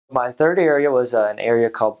My third area was an area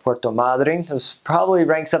called Puerto Madryn. It probably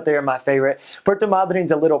ranks up there in my favorite. Puerto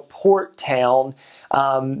Madryn's a little port town.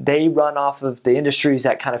 They run off of the industries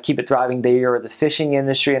that kind of keep it thriving there, the fishing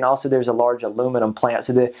industry, and also there's a large aluminum plant.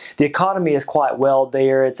 So the economy is quite well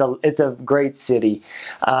there. It's a great city.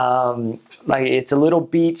 Like it's a little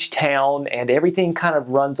beach town, and everything kind of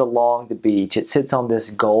runs along the beach. It sits on this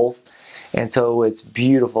gulf, and so it's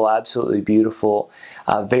beautiful, absolutely beautiful,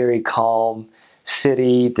 very calm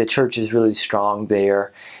city. The church is really strong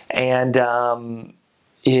there, and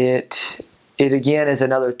it again is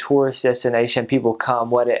another tourist destination. People come.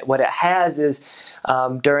 What it has is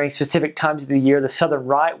during specific times of the year, the southern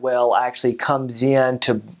right whale actually comes in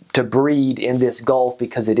to breed in this gulf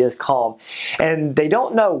because it is calm. And they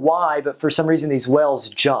don't know why, but for some reason these whales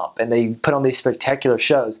jump and they put on these spectacular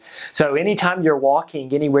shows. So anytime you're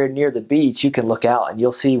walking anywhere near the beach, you can look out and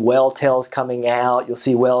you'll see whale tails coming out. You'll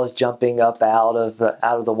see whales jumping up out of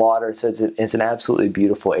the water. So it's an absolutely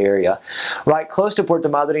beautiful area. Right close to Puerto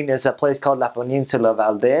Madryn is a place called La Península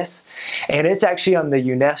Valdés, and it's actually on the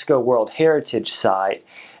UNESCO World Heritage Site.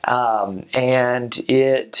 And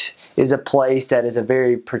it is a place that is a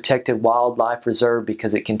very protected wildlife reserve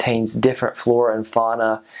because it contains different flora and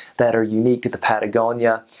fauna that are unique to the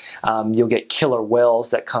Patagonia. You'll get killer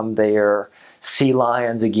whales that come there, sea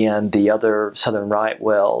lions again, the other southern right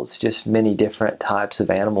whales, just many different types of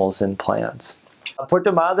animals and plants.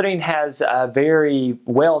 Puerto Madryn has a very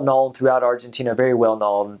well-known throughout Argentina, very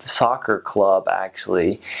well-known soccer club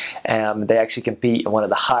actually. They actually compete in one of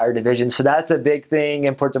the higher divisions, so that's a big thing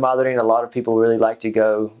in Puerto Madryn. A lot of people really like to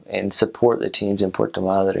go and support the teams in Puerto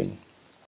Madryn.